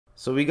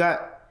So we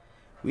got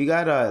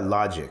a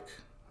Logic,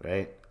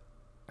 right?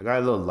 I got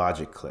a little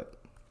Logic clip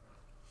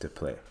to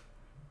play.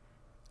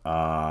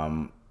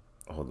 Hold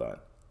on.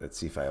 Let's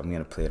see if I'm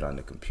gonna play it on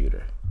the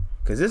computer.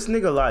 Cause this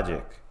nigga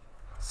Logic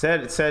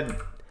said,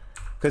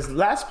 cause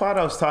last part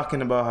I was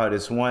talking about how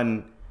this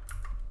one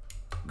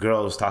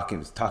girl was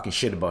talking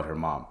shit about her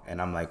mom,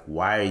 and I'm like,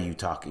 why are you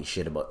talking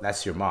shit about?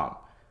 That's your mom.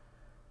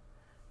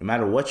 No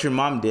matter what your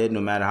mom did,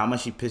 no matter how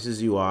much she pisses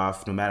you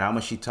off, no matter how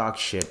much she talks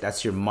shit,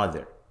 that's your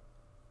mother.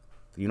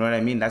 You know what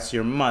I mean? That's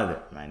your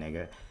mother, my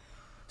nigga.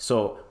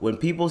 So when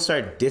people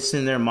start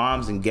dissing their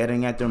moms and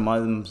getting at their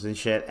moms and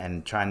shit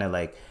and trying to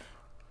like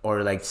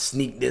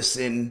sneak this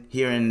in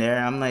here and there,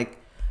 I'm like,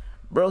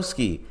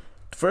 broski,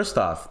 first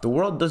off, the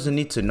world doesn't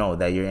need to know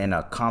that you're in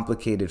a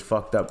complicated,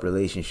 fucked up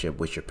relationship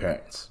with your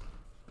parents.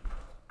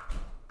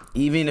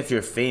 Even if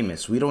you're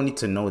famous, we don't need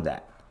to know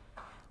that.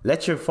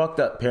 Let your fucked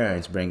up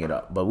parents bring it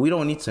up, but we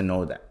don't need to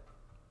know that.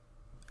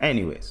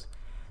 Anyways,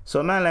 so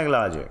a man like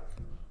Logic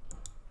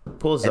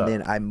pulls up. And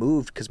then I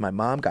moved because my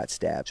mom got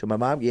stabbed. So my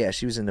mom, yeah,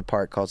 she was in the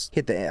part called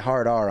Hit the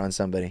Hard R on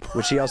somebody,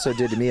 which she also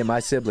did to me and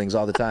my siblings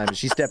all the time.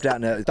 She stepped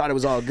out and thought it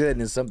was all good.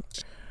 And some.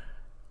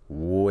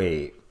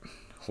 Wait,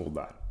 hold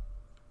on.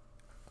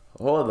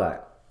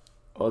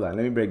 Let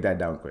me break that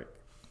down quick.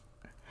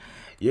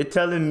 You're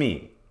telling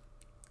me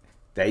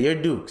that your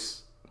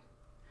Dukes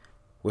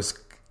was,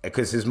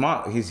 because his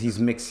mom, he's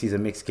mixed, he's a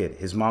mixed kid.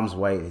 His mom's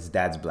white, his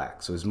dad's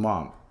black. So his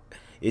mom.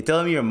 You're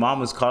telling me your mom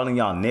was calling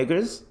y'all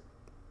niggers?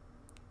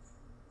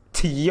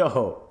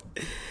 Yo,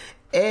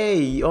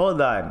 hey, hold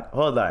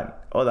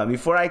on.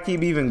 Before I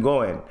keep even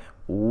going,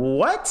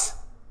 what?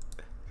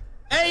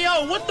 Hey,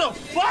 yo, what the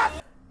fuck?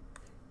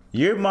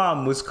 Your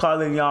mom was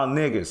calling y'all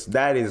niggas.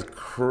 That is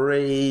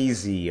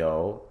crazy,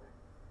 yo.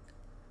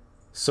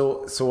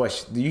 So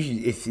what?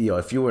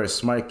 If you were a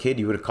smart kid,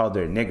 you would have called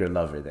her a nigger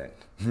lover then.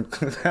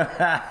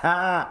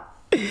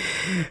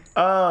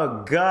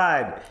 Oh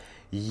God,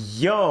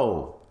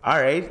 yo.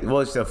 All right.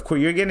 Well, of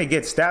course you're gonna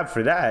get stabbed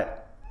for that.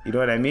 You know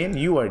what I mean?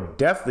 You are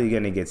definitely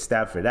gonna get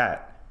stabbed for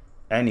that.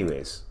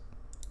 Anyways.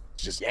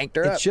 Just yanked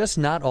her up. It's just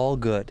not all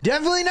good.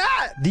 Definitely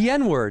not. The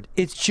N-word.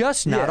 It's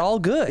just not all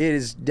good.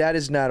 That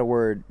is not a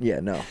word. Yeah,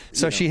 no.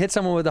 So she hit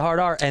someone with a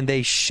hard R and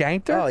they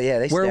shanked her? Oh, yeah.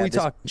 They Where are we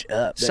stabbed talking?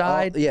 up.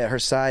 Side? Yeah, her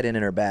side and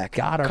in her back.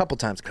 Got her. A couple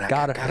times.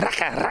 Got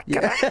her.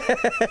 Yeah.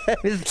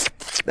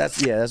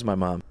 That's my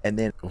mom. And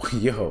then.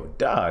 Yo,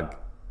 dog.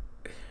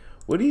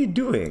 What are you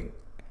doing?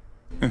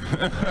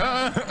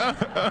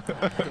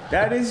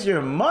 That is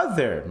your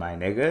mother, my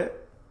nigga.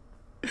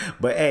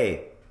 But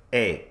hey,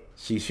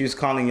 she was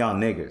calling y'all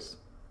niggers.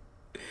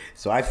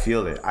 So I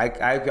feel it.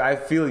 I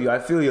feel you. I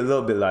feel you a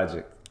little bit,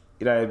 Logic.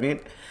 You know what I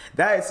mean?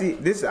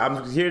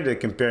 I'm here to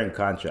compare and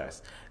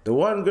contrast. The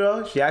one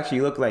girl, she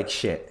actually looked like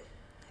shit.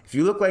 If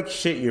you look like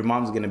shit, your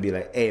mom's gonna be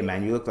like, hey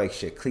man, you look like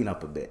shit. Clean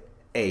up a bit.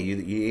 Hey, you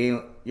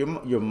ain't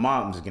your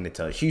mom's gonna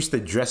tell you. She used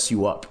to dress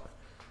you up.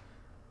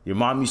 Your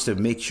mom used to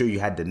make sure you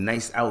had the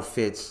nice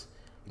outfits.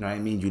 You know what I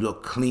mean? You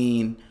look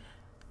clean,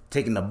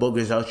 taking the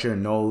boogers out your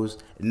nose.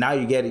 And now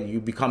you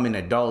become an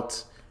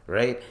adult,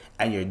 right?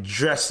 And you're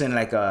dressing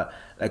like a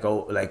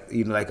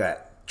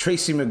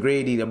Tracy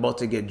McGrady about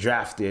to get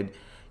drafted.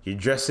 You're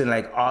dressing in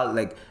a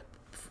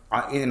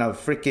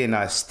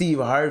freaking Steve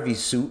Harvey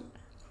suit.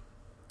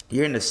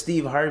 You're in a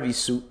Steve Harvey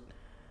suit,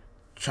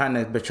 trying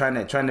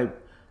to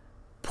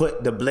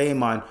put the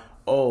blame on,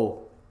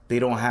 oh, they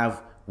don't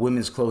have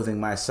women's clothing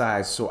my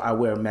size, so I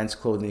wear men's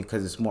clothing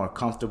because it's more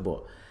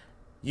comfortable.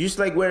 You just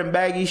like wearing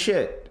baggy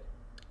shit.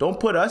 Don't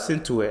put us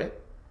into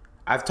it.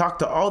 I've talked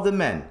to all the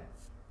men.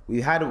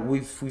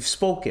 We've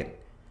spoken.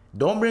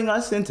 Don't bring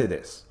us into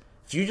this.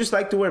 If you just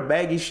like to wear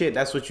baggy shit,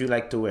 that's what you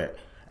like to wear.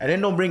 And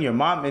then don't bring your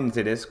mom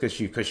into this because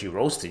she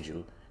roasted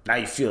you. Now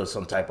you feel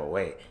some type of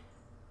way.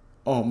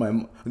 Oh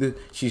my,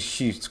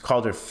 she's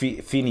called her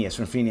Phineas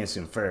from Phineas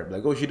and Ferb.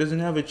 Like, oh, she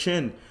doesn't have a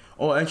chin.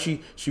 Oh, and she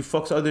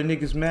fucks other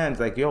niggas' mans.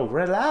 Like, yo,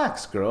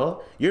 relax,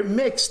 girl. You're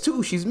mixed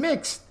too. She's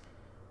mixed.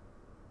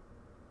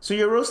 So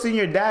you're roasting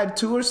your dad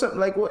too or something?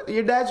 Like, what?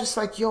 Your dad's just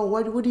like, yo,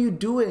 what are you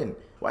doing?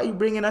 Why are you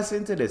bringing us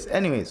into this?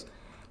 Anyways,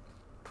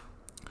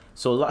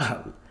 so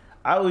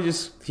I was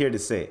just here to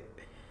say,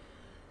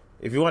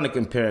 if you want to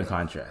compare and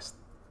contrast,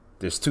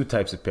 there's two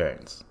types of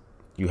parents.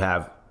 You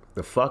have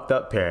the fucked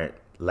up parent,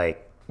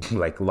 like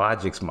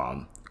Logic's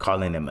mom,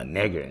 calling him a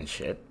nigger and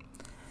shit.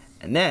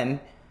 And then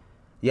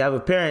you have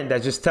a parent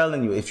that's just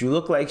telling you, if you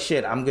look like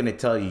shit, I'm going to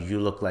tell you, you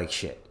look like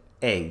shit.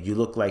 Hey, you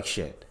look like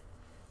shit.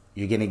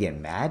 You're going to get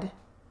mad?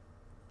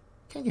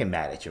 Can't get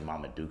mad at your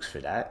mama Dukes for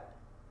that.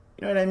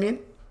 You know what I mean?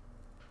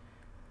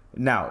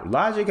 Now,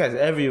 Logic has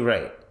every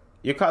right.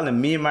 You're calling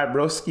me and my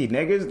broski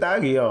niggas,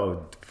 dog?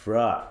 Yo,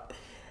 bruh.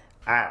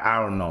 I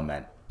don't know,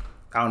 man.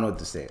 I don't know what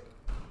to say.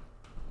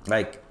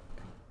 Like,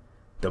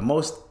 the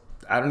most,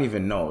 I don't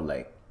even know.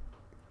 Like,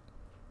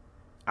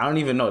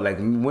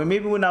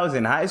 maybe when I was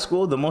in high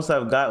school, the most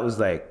I've got was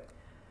like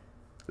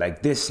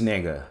this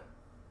nigga.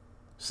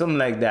 Something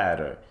like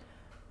that. Or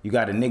you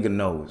got a nigga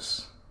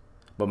nose.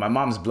 But my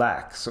mom's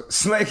black. So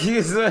it's like,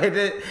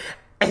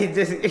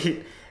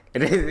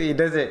 It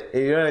doesn't,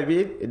 you know what I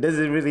mean? It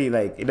doesn't really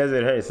like, it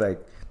doesn't hurt. It's like,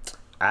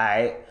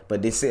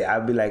 but they say,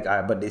 I'll be like,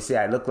 but they say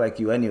I look like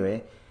you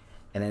anyway.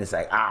 And then it's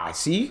like,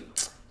 see?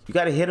 You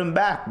gotta hit them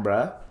back,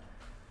 bruh.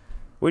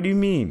 What do you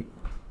mean?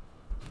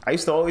 I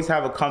used to always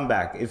have a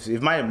comeback. If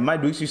my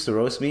dukes used to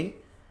roast me,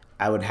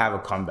 I would have a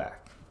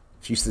comeback.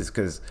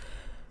 Because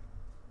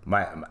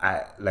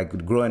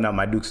like growing up,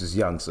 my dukes was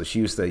young, so she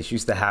used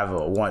to have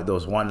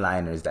those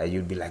one-liners that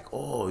you'd be like,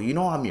 oh, you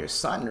know I'm your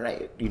son,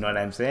 right? You know what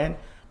I'm saying?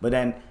 But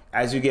then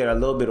as you get a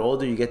little bit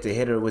older, you get to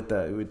hit her with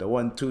the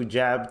 1-2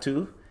 jab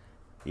too.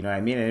 You know what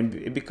I mean? And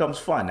it becomes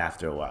fun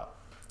after a while.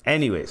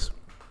 Anyways,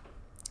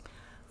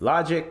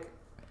 Logic.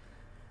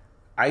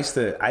 I used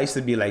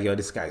to be like, yo,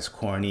 this guy's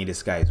corny,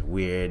 this guy's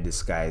weird,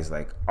 this guy's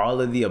like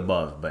all of the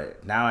above.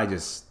 But now I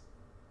just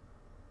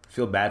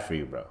feel bad for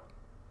you, bro.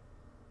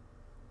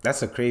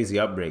 That's a crazy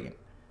upbringing.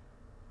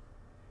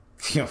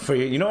 You know,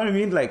 you know what I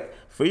mean? Like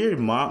for your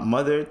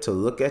mother to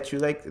look at you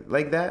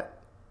like that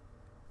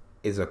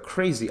is a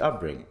crazy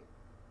upbringing.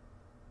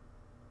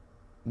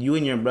 You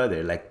and your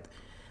brother, like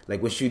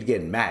when she'd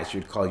get mad,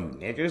 she'd call you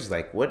niggers.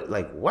 Like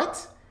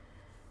what?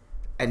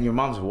 And your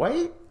mom's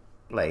white?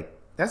 Like,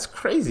 that's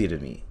crazy to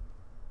me.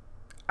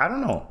 I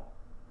don't know.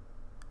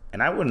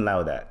 And I wouldn't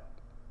allow that.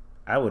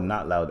 I would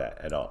not allow that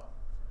at all.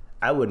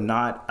 I would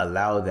not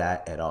allow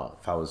that at all.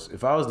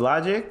 If I was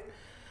Logic,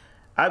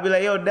 I'd be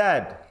like, yo,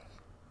 dad,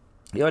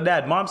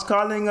 mom's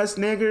calling us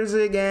niggers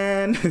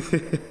again.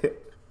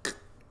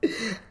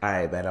 All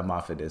right, man, I'm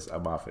off of this.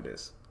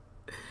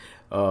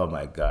 Oh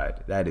my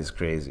God, that is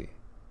crazy.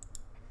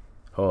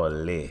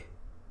 Holy.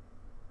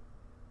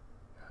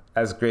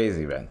 That's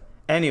crazy, man.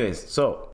 Anyways, so